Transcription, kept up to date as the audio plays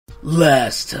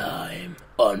Last time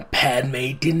on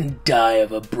Padme Didn't Die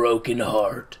of a Broken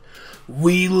Heart,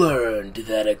 we learned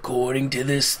that according to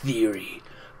this theory,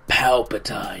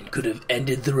 Palpatine could have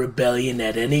ended the rebellion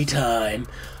at any time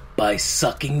by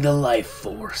sucking the life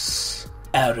force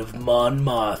out of Mon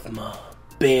Mothma,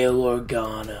 Bail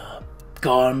Organa,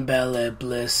 Garmbel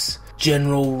Iblis,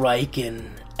 General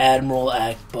Riken, Admiral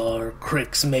Akbar,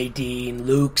 Crix Madine,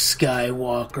 Luke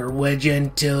Skywalker, Wedge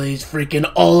Antilles,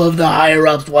 freaking all of the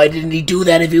higher-ups. Why didn't he do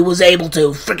that if he was able to?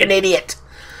 Freaking idiot!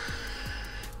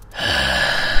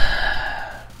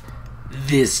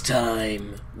 This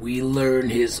time, we learn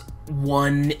his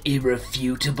one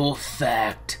irrefutable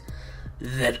fact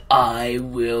that I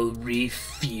will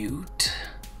refute.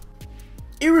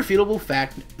 Irrefutable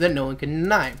fact that no one can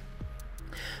deny.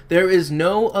 There is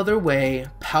no other way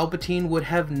Palpatine would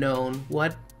have known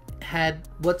what's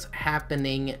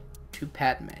happening to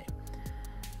Padme.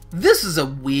 This is a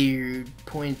weird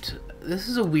point. This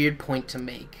is a weird point to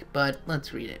make, but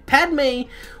let's read it. Padme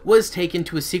was taken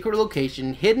to a secret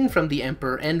location hidden from the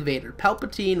Emperor and Vader.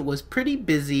 Palpatine was pretty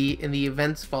busy in the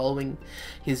events following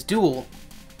his duel.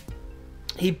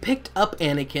 He picked up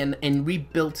Anakin and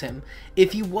rebuilt him.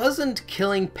 If he wasn't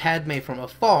killing Padme from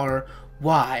afar,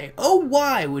 why, oh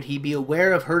why, would he be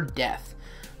aware of her death?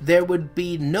 There would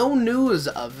be no news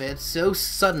of it so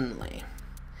suddenly.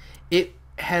 It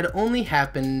had only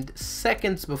happened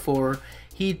seconds before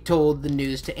he told the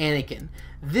news to Anakin.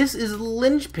 This is the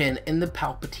linchpin in the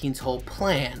Palpatine's whole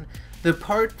plan. The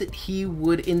part that he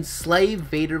would enslave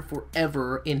Vader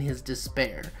forever in his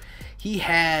despair. She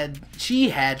had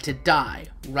to die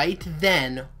right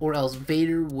then, or else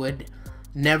Vader would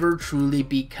never truly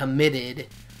be committed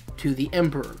to the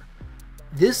Emperor.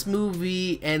 This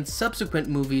movie and subsequent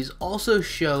movies also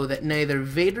show that neither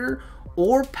Vader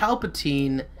or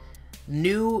Palpatine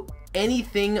knew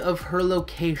anything of her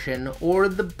location or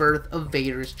the birth of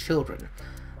Vader's children.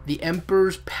 The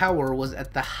Emperor's power was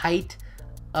at the height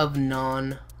of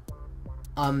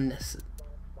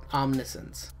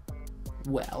omniscience.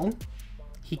 Well,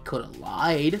 he could have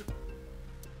lied.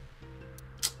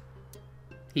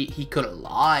 He could have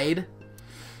lied.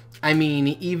 I mean,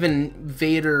 even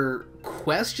Vader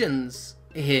questions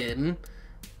him.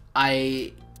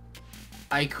 I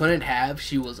couldn't have.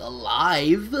 She was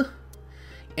alive.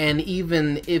 And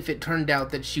even if it turned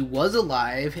out that she was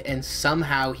alive and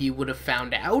somehow he would have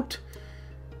found out,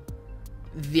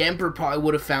 the Emperor probably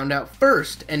would have found out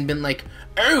first and been like,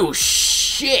 "Oh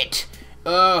shit!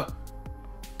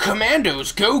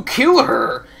 Commandos, go kill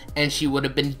her!" And she would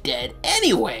have been dead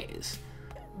anyways.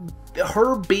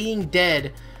 Her being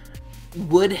dead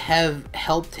would have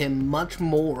helped him much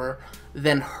more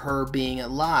than her being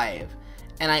alive.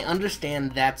 And I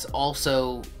understand that's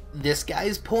also this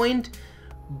guy's point,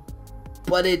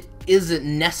 but it isn't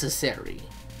necessary.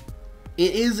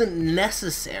 It isn't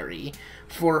necessary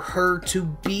for her to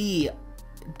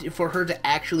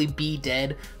actually be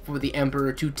dead, for the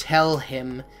Emperor to tell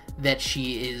him that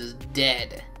she is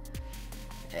dead.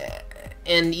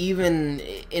 And even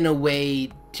in a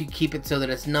way to keep it so that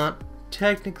it's not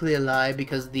technically a lie,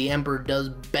 because the Emperor does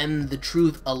bend the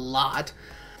truth a lot.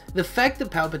 The fact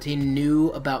that Palpatine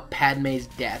knew about Padme's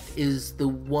death is the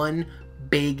one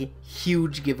big,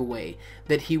 huge giveaway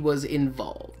that he was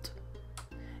involved.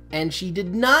 And she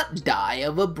did not die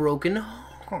of a broken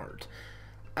heart.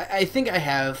 I think I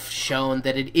have shown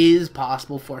that it is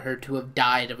possible for her to have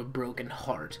died of a broken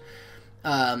heart.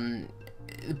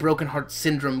 Broken heart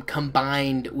syndrome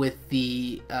combined with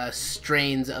the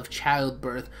strains of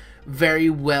childbirth very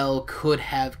well could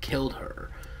have killed her.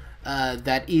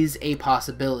 That is a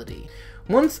possibility.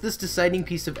 Once this deciding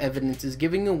piece of evidence is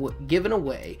given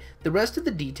away, the rest of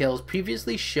the details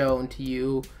previously shown to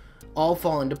you all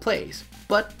fall into place.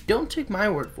 But don't take my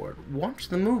word for it. Watch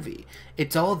the movie.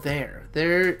 It's all there.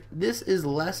 This is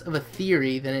less of a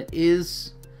theory than it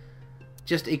is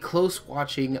just a close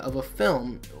watching of a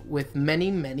film with many,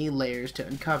 many layers to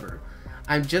uncover.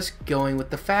 I'm just going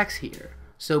with the facts here.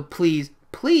 So please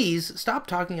stop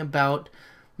talking about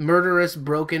murderous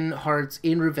broken hearts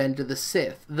in Revenge of the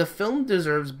Sith. The film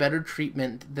deserves better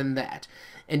treatment than that,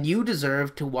 and you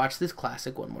deserve to watch this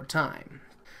classic one more time.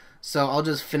 So I'll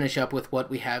just finish up with what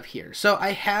we have here. So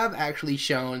I have actually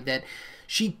shown that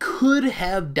she could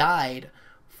have died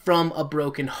from a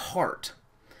broken heart.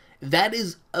 That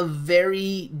is a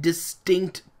very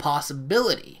distinct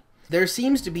possibility. There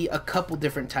seems to be a couple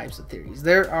different types of theories.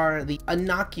 There are the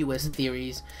innocuous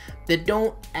theories that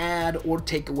don't add or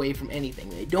take away from anything.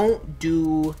 They don't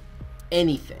do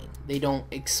anything. They don't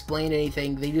explain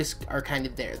anything. They just are kind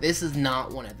of there. This is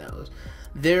not one of those.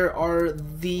 There are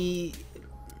the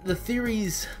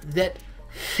theories that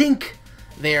think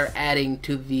they are adding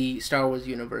to the Star Wars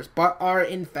universe, but are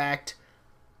in fact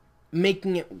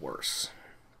making it worse.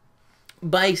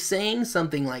 By saying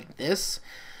something like this,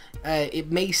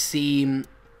 it may seem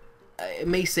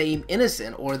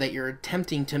innocent, or that you're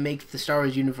attempting to make the Star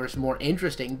Wars universe more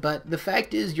interesting, but the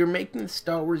fact is you're making the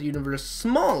Star Wars universe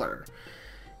smaller.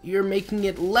 You're making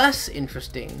it less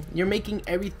interesting. You're making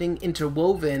everything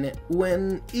interwoven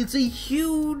when it's a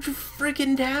huge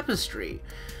freaking tapestry.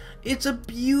 It's a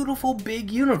beautiful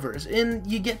big universe, and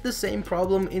you get the same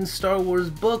problem in Star Wars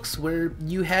books where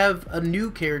you have a new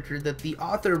character that the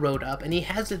author wrote up and he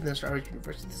has it in the Star Wars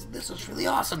universe. This is really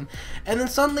awesome. And then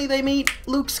suddenly they meet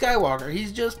Luke Skywalker.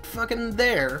 He's just fucking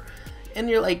there. And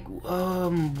you're like,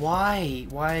 why?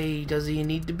 Why does he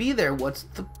need to be there? What's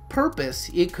the purpose?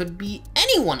 It could be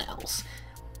anyone else.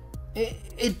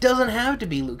 It doesn't have to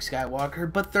be Luke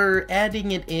Skywalker, but they're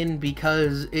adding it in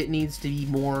because it needs to be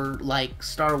more like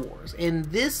Star Wars. And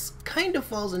this kind of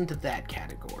falls into that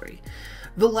category.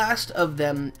 The last of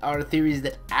them are theories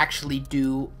that actually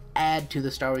do add to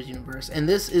the Star Wars universe. And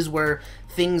this is where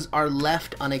things are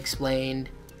left unexplained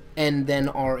and then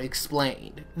are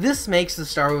explained. This makes the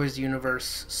Star Wars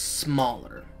universe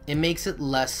smaller. It makes it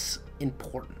less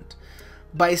important.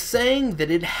 By saying that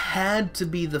it had to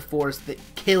be the Force that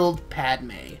killed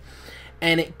Padme,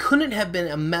 and it couldn't have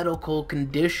been a medical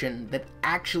condition that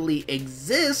actually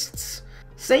exists,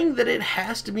 saying that it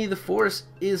has to be the Force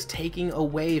is taking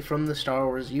away from the Star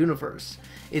Wars universe.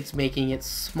 It's making it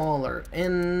smaller,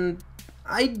 and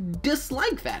I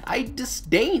dislike that. I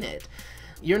disdain it.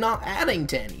 You're not adding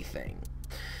to anything.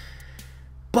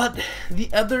 But the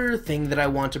other thing that I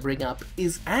want to bring up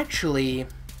is actually,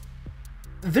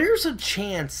 there's a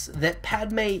chance that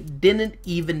Padme didn't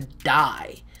even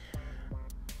die.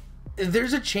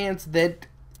 There's a chance that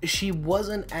she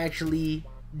wasn't actually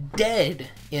dead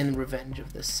in Revenge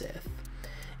of the Sith.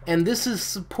 And this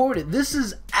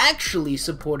is actually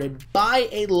supported by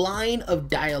a line of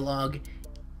dialogue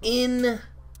in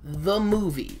the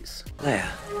movies. Leia,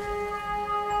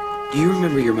 do you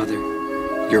remember your mother?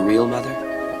 Your real mother?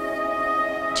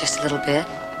 Just a little bit.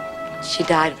 She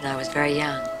died when I was very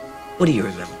young. What do you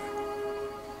remember?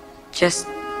 Just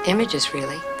images,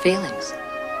 really. Feelings.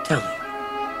 Tell me.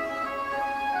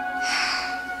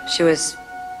 She was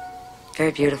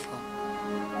very beautiful.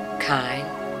 Kind,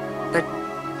 but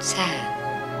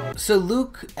sad. So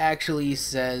Luke actually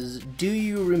says, "Do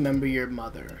you remember your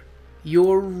mother?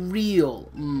 Your real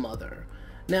mother?"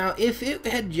 Now, if it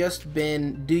had just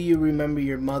been, "Do you remember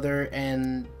your mother?"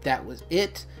 and that was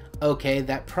it, okay,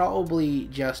 that probably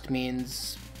just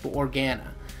means Organa.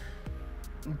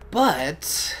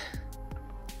 But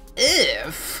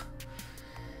if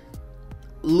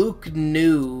Luke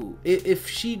knew, if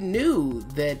she knew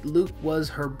that Luke was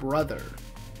her brother,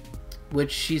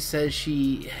 which she says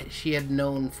she had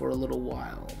known for a little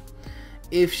while,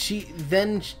 if she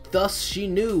then thus she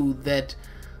knew that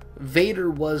Vader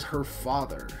was her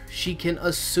father, she can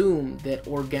assume that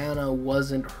Organa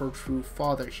wasn't her true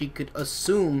father. She could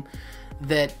assume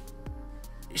that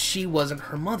she wasn't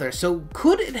her mother. So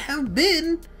could it have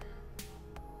been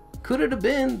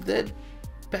that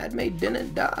Padme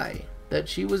didn't die? That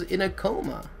she was in a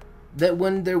coma? That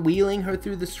when they're wheeling her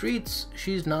through the streets,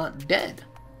 she's not dead?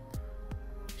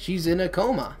 She's in a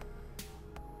coma.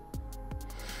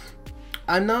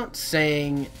 I'm not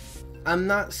saying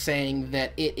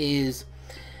that it is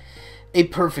a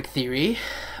perfect theory.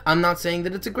 I'm not saying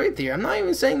that it's a great theory. I'm not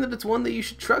even saying that it's one that you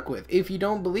should truck with. If you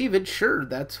don't believe it, sure,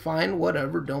 that's fine,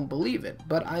 whatever, don't believe it.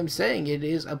 But I'm saying it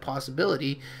is a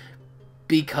possibility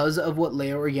because of what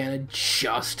Leia Organa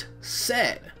just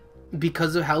said.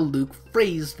 Because of how Luke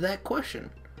phrased that question.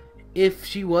 If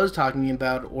she was talking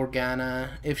about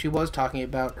Organa, if she was talking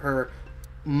about her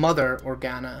mother,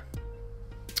 Organa,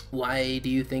 why do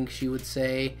you think she would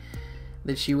say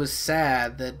that she was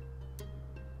sad, that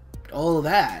all of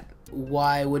that?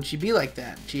 Why would she be like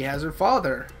that? She has her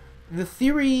father. The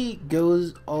theory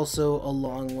goes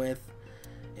along with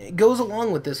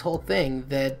this whole thing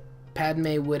that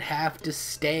Padme would have to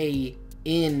stay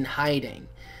in hiding,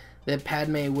 that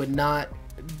Padme would not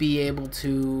be able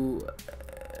to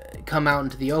come out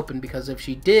into the open, because if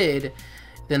she did,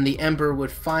 then the Emperor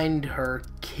would find her,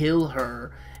 kill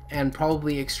her, and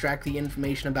probably extract the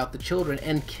information about the children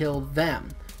and kill them.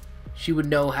 She would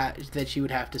know that she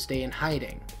would have to stay in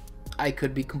hiding. I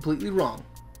could be completely wrong.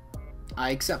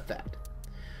 I accept that.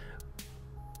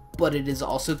 But it is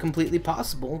also completely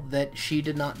possible that she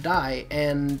did not die,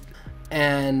 and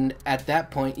at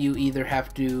that point you either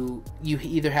have to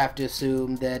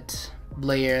assume that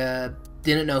Leia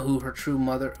didn't know who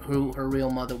her real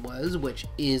mother was, which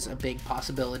is a big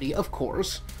possibility, of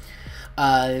course.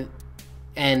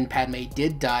 and Padme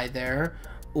did die there,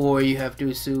 or you have to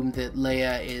assume that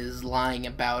Leia is lying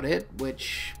about it,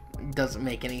 which doesn't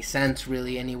make any sense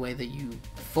really any way that you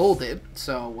fold it,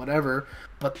 so whatever.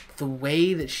 But the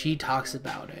way that she talks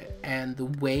about it and the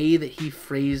way that he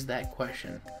phrased that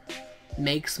question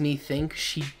makes me think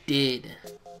she did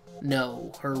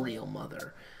know her real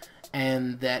mother,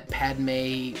 and that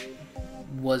Padme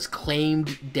was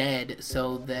claimed dead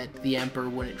so that the Emperor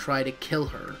wouldn't try to kill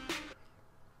her,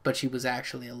 but she was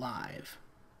actually alive.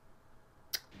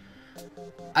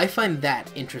 I find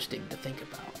that interesting to think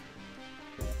about.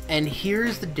 And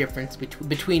here's the difference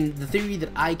between the theory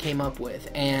that I came up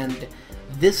with and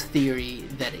this theory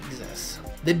that exists.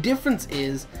 The difference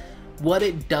is what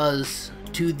it does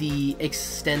to the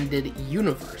extended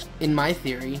universe. In my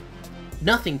theory,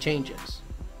 nothing changes.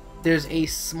 There's a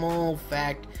small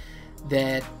fact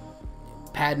that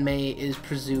Padme is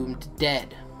presumed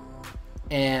dead,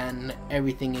 and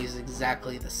everything is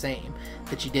exactly the same,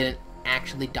 that she didn't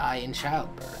actually die in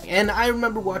childbirth. And I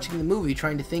remember watching the movie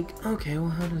trying to think, okay, well,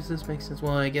 how does this make sense?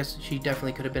 Well, I guess she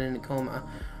definitely could have been in a coma,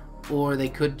 or they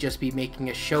could just be making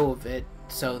a show of it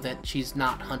so that she's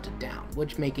not hunted down,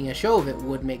 which making a show of it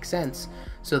would make sense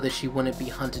so that she wouldn't be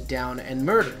hunted down and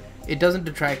murdered. It doesn't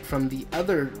detract from the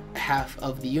other half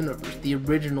of the universe, the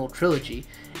original trilogy,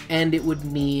 and it would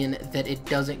mean that it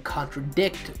doesn't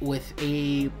contradict with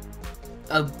a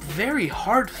very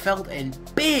heartfelt and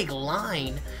big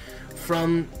line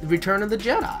from Return of the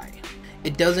Jedi.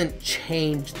 It doesn't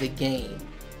change the game.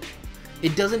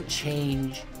 It doesn't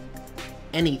change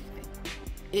anything.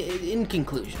 In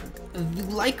conclusion, the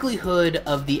likelihood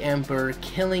of the Emperor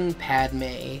killing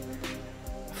Padme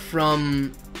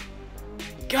from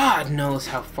God knows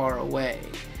how far away,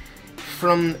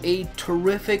 from a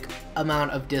terrific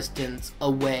amount of distance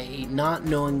away, not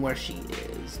knowing where she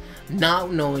is,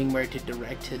 not knowing where to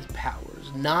direct his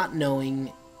powers, not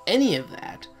knowing any of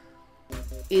that,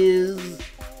 is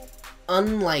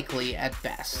unlikely at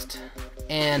best,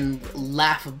 and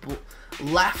laughably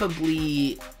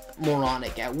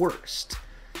moronic at worst.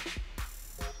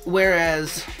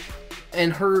 Whereas,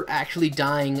 and her actually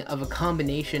dying of a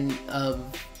combination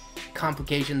of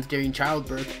complications during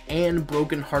childbirth and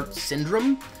broken heart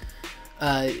syndrome,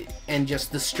 and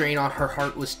just the strain on her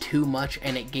heart was too much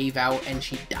and it gave out and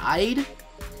she died,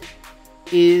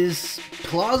 is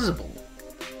plausible.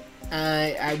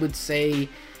 I would say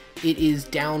it is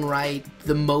downright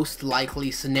the most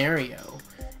likely scenario.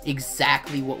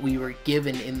 Exactly what we were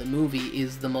given in the movie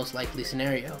is the most likely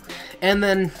scenario. And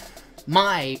then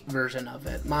my version of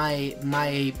it,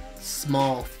 my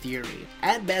small theory.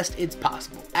 At best, it's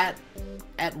possible. At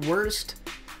worst,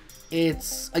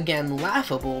 it's, again,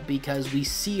 laughable because we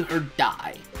see her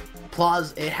die.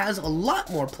 It has a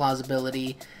lot more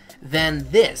plausibility than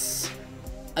this.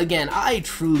 Again, I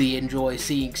truly enjoy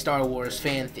seeing Star Wars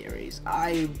fan theories.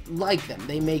 I like them.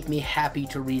 They make me happy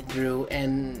to read through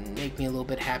and make me a little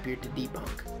bit happier to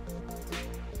debunk.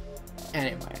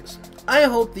 Anyways, I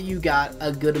hope that you got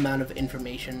a good amount of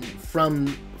information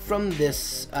from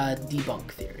this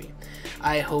debunk theory.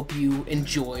 I hope you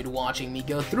enjoyed watching me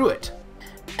go through it.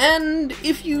 And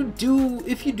if you do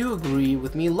agree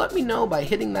with me, let me know by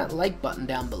hitting that like button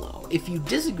down below. If you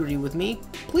disagree with me,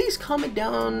 please comment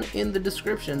down in the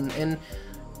description and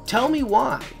tell me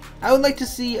why. I would like to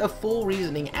see a full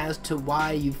reasoning as to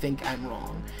why you think I'm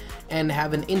wrong, and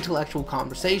have an intellectual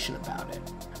conversation about it.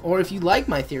 Or if you like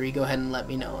my theory, go ahead and let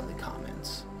me know in the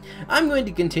comments. I'm going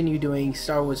to continue doing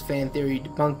Star Wars fan theory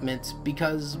debunkments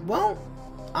because, well,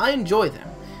 I enjoy them.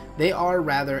 They are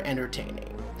rather entertaining.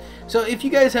 So if you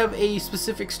guys have a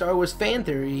specific Star Wars fan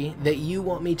theory that you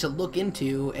want me to look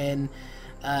into and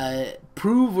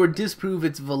prove or disprove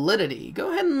its validity,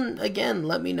 go ahead and, again,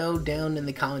 let me know down in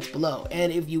the comments below.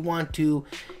 And if you want to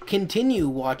continue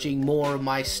watching more of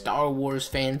my Star Wars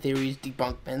fan theories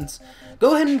debunkments,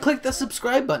 go ahead and click the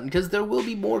subscribe button, because there will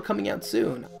be more coming out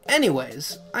soon.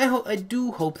 Anyways, I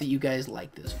do hope that you guys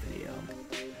like this video.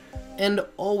 And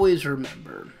always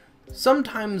remember,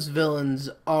 sometimes villains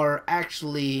are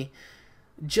actually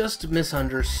just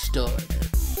misunderstood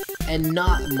and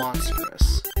not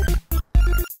monstrous.